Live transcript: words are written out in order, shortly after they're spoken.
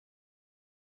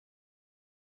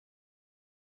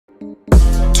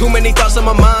Too many thoughts on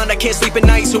my mind, I can't sleep at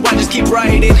night, so I just keep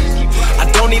writing.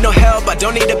 I don't need no help, I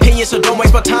don't need opinions, so don't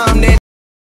waste my time then.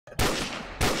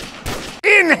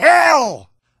 In hell!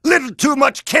 Little too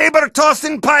much caber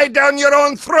tossing pie down your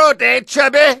own throat, eh,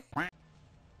 chubby?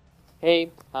 Hey,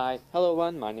 hi, hello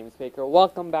everyone, my name is Faker.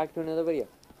 Welcome back to another video.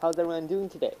 How's everyone doing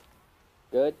today?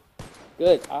 Good?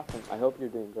 Good, awesome. I hope you're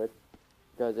doing good.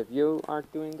 Because if you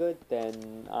aren't doing good,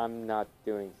 then I'm not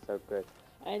doing so good.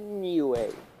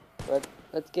 Anyway,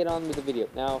 let's get on with the video.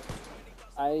 Now,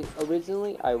 I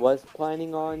was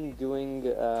planning on doing,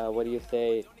 a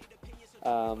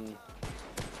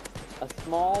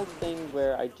small thing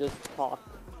where I just talk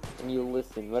and you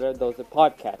listen. What are those? A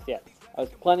podcast, yeah. I was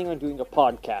planning on doing a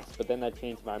podcast, but then I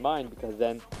changed my mind because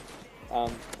then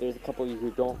there's a couple of you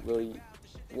who don't really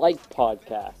like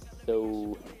podcasts,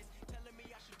 so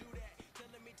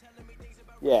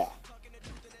yeah.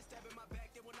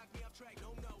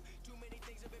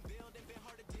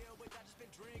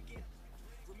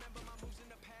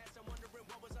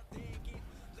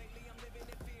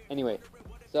 Anyway,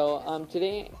 so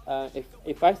today,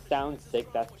 if I sound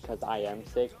sick, that's because I am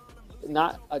sick.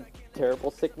 Not a terrible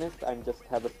sickness, I just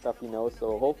have a stuffy nose,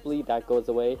 so hopefully that goes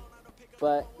away.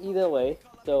 But either way,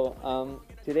 so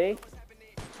today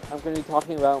I'm going to be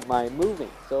talking about my moving.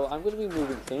 So I'm going to be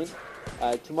moving soon.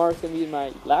 Tomorrow's going to be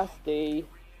my last day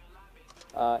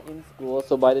in school,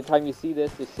 so by the time you see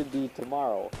this, it should be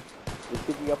tomorrow. It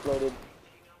should be uploaded.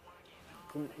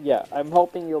 Yeah, I'm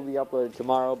hoping it'll be uploaded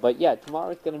tomorrow, but yeah,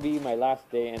 tomorrow is going to be my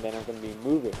last day, and then I'm going to be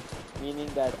moving. Meaning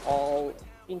that all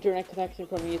internet connection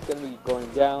for me is going to be going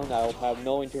down. I'll have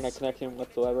no internet connection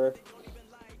whatsoever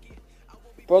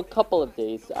for a couple of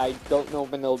days. I don't know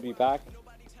when they'll be back.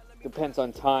 Depends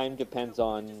on time, depends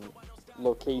on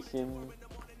location,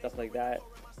 stuff like that.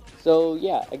 So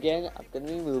yeah, again, I'm going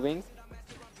to be moving.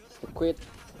 Just a quick,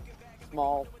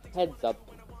 small heads up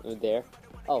there.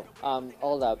 Oh,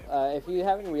 hold up. If you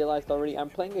haven't realized already, I'm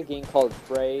playing a game called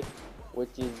Fray,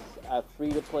 which is a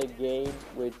free-to-play game,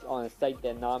 which on a site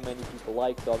that not many people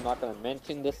like, so I'm not going to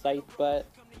mention this site, but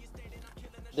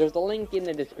there's a link in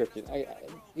the description.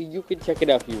 You can check it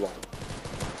out if you want.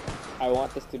 I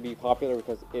want this to be popular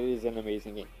because it is an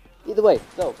amazing game. Either way,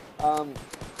 so,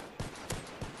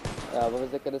 what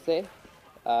was I going to say?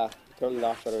 Totally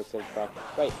lost what I was saying.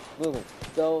 Right, moving.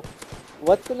 So,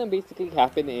 what's going to basically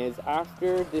happen is,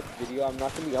 after this video, I'm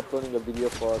not going to be uploading a video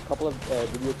for a couple of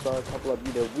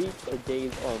either weeks or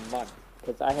days or months,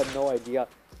 because I have no idea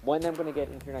when I'm going to get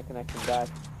internet connection back,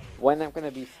 when I'm going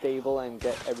to be stable and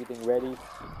get everything ready.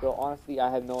 So honestly,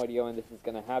 I have no idea when this is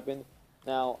going to happen.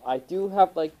 Now, I do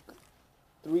have like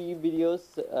 3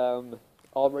 videos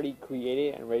already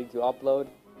created and ready to upload,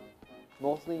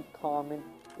 mostly comment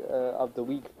of the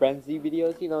week frenzy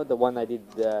videos, you know, the one I did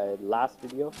last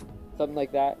video, something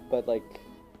like that, but like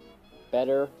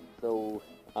better. So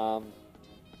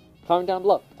comment down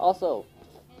below. Also,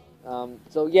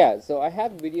 so yeah, so I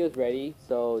have videos ready,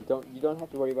 so you don't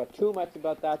have to worry about too much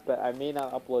about that, but I may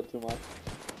not upload too much.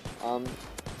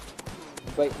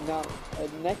 But now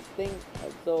next thing,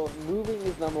 so moving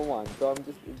is number 1. So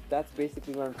that's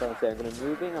basically what I'm trying to say. I'm gonna be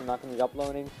moving. I'm not gonna be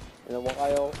uploading in a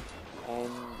while.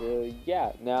 And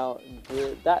yeah, now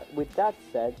with that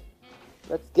said,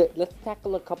 let's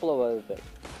tackle a couple of other things.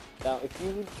 Now, if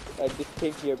you just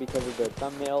came here because of the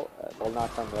thumbnail, well,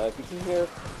 not thumbnail, if you came here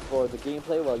for the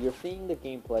gameplay, well, you're seeing the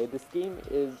gameplay. This game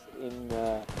is in,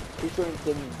 pretty sure it's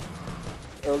in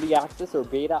early access or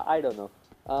beta, I don't know.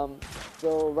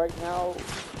 So right now,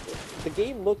 the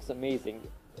game looks amazing.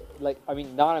 Like, I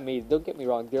mean, not amazing, don't get me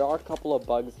wrong, there are a couple of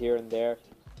bugs here and there.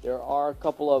 There are a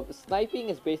couple of... Sniping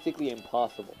is basically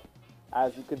impossible.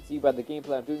 As you can see by the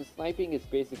gameplay I'm doing, sniping is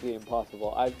basically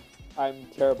impossible. I'm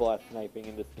terrible at sniping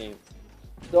in this game.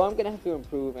 So I'm gonna have to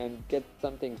improve and get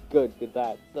something good with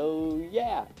that. So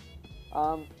yeah.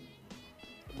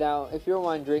 Now, if you're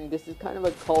wondering, this is kind of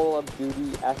a Call of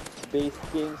Duty-esque based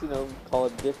games, you know, Call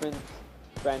of different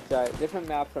franchise, different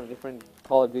maps from different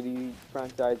Call of Duty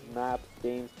franchise maps,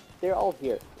 games. They're all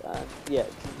here. Yeah,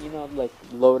 you know, like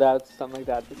loadouts, something like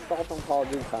that. This is all from Call of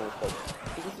Duty kind of stuff.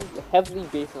 This is heavily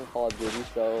based on Call of Duty,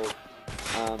 so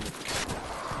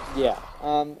yeah.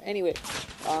 Anyway,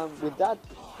 with that,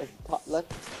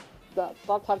 let's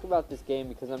stop talking about this game,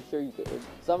 because I'm sure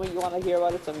some of you want to hear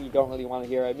about it, some of you don't really want to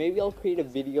hear it. Maybe I'll create a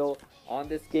video on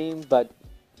this game, but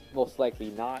most likely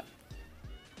not.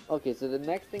 Okay, so the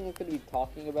next thing I'm going to be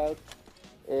talking about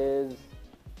is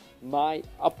my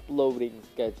uploading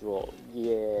schedule.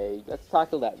 Yay, let's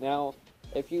tackle that. Now,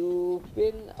 if you've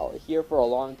been here for a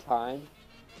long time,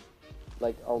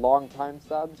 like a long time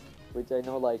subs, which I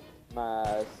know like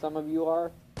some of you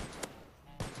are,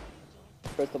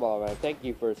 first of all, I want to thank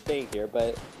you for staying here,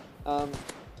 but,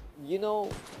 you know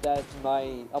that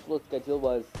my upload schedule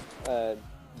was,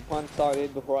 one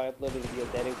started before I uploaded a video,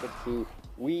 then it went to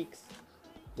weeks,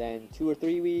 then 2 or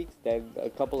 3 weeks, then a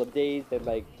couple of days, then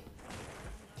like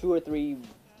 2 or 3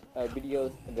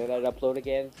 videos, and then I'd upload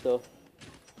again, so,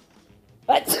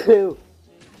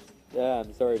 yeah,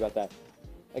 I'm sorry about that.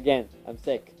 Again, I'm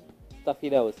sick. Stuffy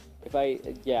nose. If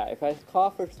I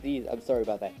cough or sneeze, I'm sorry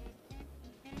about that.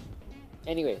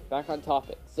 Anyway, back on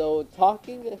topic. So,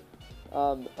 talking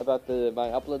about my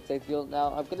upload schedule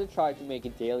now, I'm gonna try to make a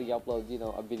daily upload, you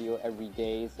know, a video every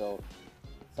day, so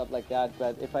stuff like that.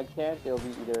 But if I can't, it'll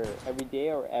be either every day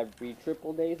or every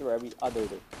triple days or every other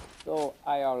day. So,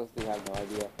 I honestly have no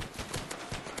idea.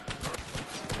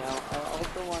 Now, I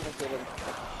also want to get into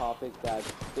a topic that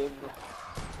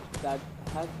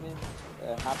has been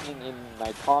happening in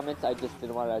my comments. I just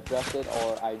didn't want to address it,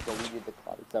 or I deleted the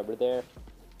comments that were there.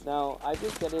 Now, I've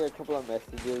been getting a couple of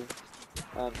messages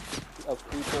of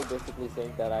people basically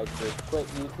saying that I should quit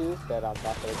YouTube, that I'm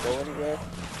not going to go anywhere.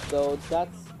 So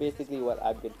that's basically what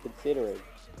I've been considering.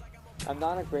 I'm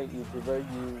not a great YouTuber,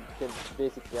 you can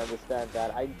basically understand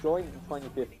that. I joined in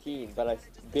 2015, but I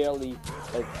barely,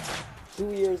 like,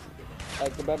 2 years,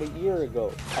 like about a year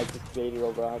ago, I just made it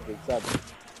over 100 subs.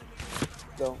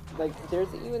 So, like,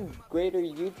 there's even greater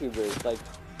YouTubers, like,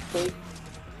 Fray,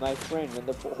 my friend, when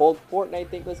the whole Fortnite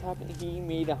thing was happening, he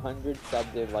made 100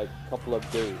 subs in, like, a couple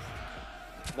of days.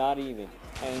 Not even.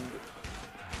 And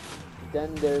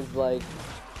then there's a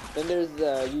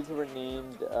YouTuber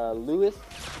named Lewis,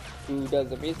 who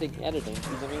does amazing editing.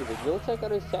 He's amazing. Go check out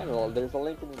his channel. There's a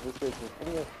link in the description.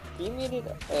 Anyway, he made it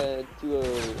to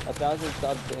 1,000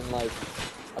 subs in like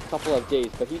a couple of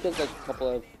days, but he does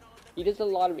like he does a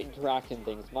lot of interaction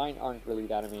things. Mine aren't really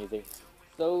that amazing.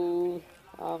 So,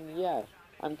 yeah,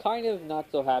 I'm kind of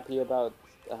not so happy about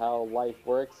how life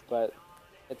works, but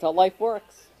it's how life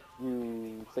works.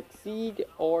 You succeed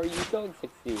or you don't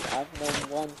succeed. I'm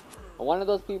one of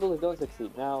those people who don't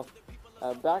succeed. Now,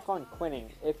 back on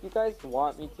quitting, if you guys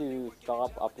want me to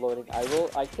stop uploading,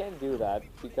 I can do that,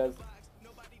 because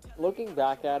looking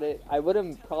back at it, I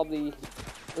wouldn't probably,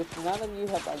 if none of you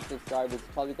have unsubscribed, it's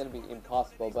probably going to be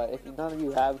impossible, but if none of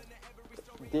you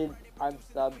did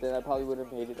unsub, then I probably would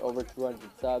have made it over 200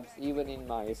 subs. Even in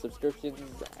my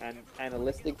subscriptions and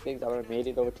analytic things, I would have made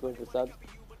it over 200 subs.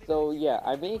 So yeah,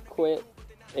 I may quit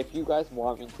if you guys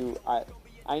want me to.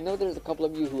 I know there's a couple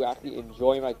of you who actually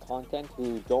enjoy my content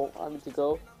who don't want me to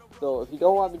go. So if you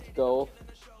don't want me to go,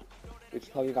 which is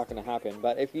probably not going to happen,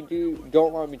 but if you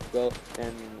don't want me to go,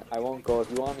 then I won't go. If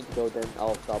you want me to go, then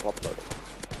I'll stop uploading.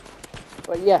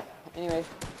 But yeah, anyway.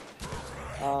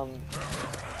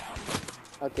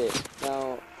 Okay,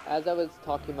 now, as I was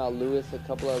talking about Lewis a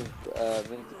couple of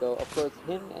minutes ago, of course,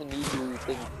 him and me do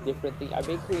things differently. I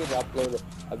may create and upload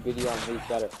a video on who's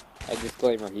better. A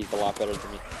disclaimer, he's a lot better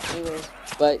than me. Anyway,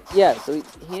 but yeah, so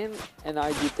him and I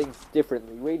do things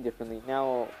differently, way differently.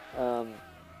 Now,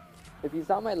 if you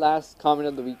saw my last comment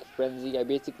of the week, Frenzy, I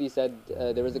basically said,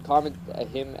 there was a comment,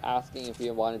 him asking if he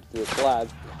wanted to do a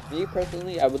collab. Me,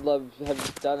 personally, I would love to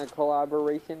have done a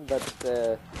collaboration,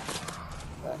 but,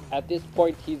 at this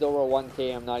point, he's over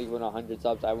 1K, I'm not even 100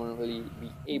 subs, I wouldn't really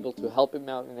be able to help him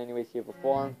out in any way, shape, or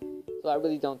form. So I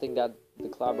really don't think that the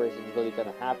collaboration is really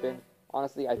going to happen.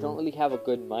 Honestly, I don't really have a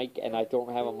good mic, and I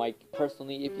don't have a mic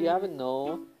personally. If you haven't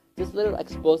known, this little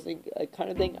exposing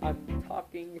kind of thing, I'm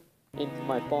talking into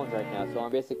my phone right now, so I'm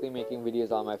basically making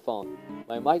videos on my phone.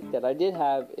 My mic that I did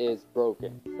have is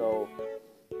broken, so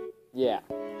yeah.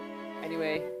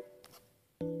 Anyway,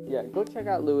 yeah, go check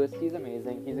out Lewis. He's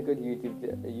amazing. He's a good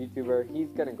YouTuber. He's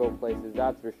gonna go places,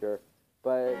 that's for sure.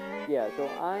 But yeah, so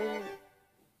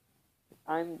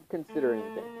I'm considering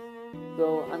things.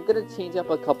 So I'm gonna change up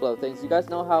a couple of things. You guys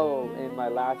know how in my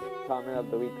last comment of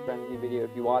the week Frenzy video,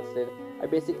 if you watched it, I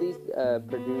basically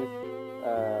produced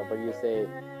what do you say,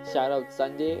 shout out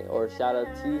Sunday or shout out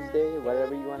Tuesday,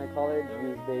 whatever you want to call it,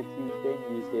 Tuesday,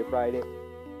 Tuesday, Friday.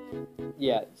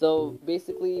 Yeah, so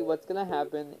basically what's gonna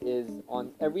happen is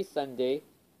on every Sunday,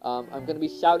 I'm gonna be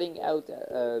shouting out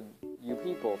you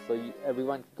people, so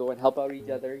everyone can go and help out each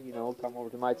other, you know, come over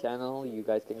to my channel, you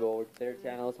guys can go over to their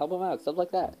channels, help them out, stuff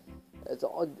like that. It's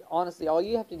honestly, all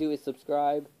you have to do is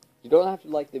subscribe. You don't have to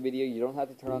like the video, you don't have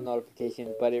to turn on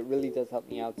notifications, but it really does help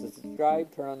me out. So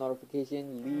subscribe, turn on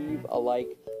notification, leave a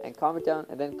like, and comment down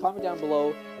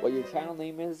below what your channel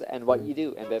name is and what you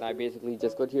do. And then I basically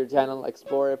just go to your channel,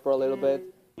 explore it for a little bit,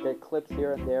 get clips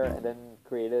here and there, and then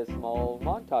create a small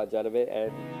montage out of it,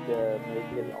 and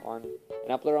make it on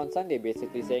an upload on Sunday,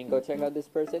 basically saying, go check out this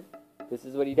person, this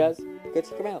is what he does, go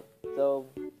check him out. So,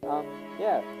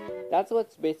 yeah. that's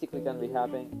what's basically going to be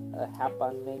happening.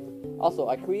 Also,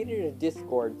 I created a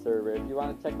Discord server. If you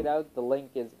want to check it out, the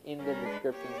link is in the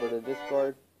description for the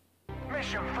Discord.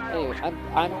 Anyway,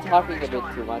 I'm talking a bit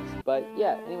too much, but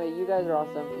yeah, anyway, you guys are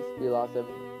awesome, you should feel awesome,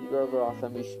 you girls are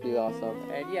awesome, you should feel awesome,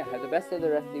 and yeah, have the best of the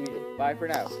rest of the week. Bye for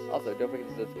now. Also, don't forget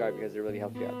to subscribe because it really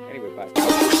helps you out. Anyway, bye.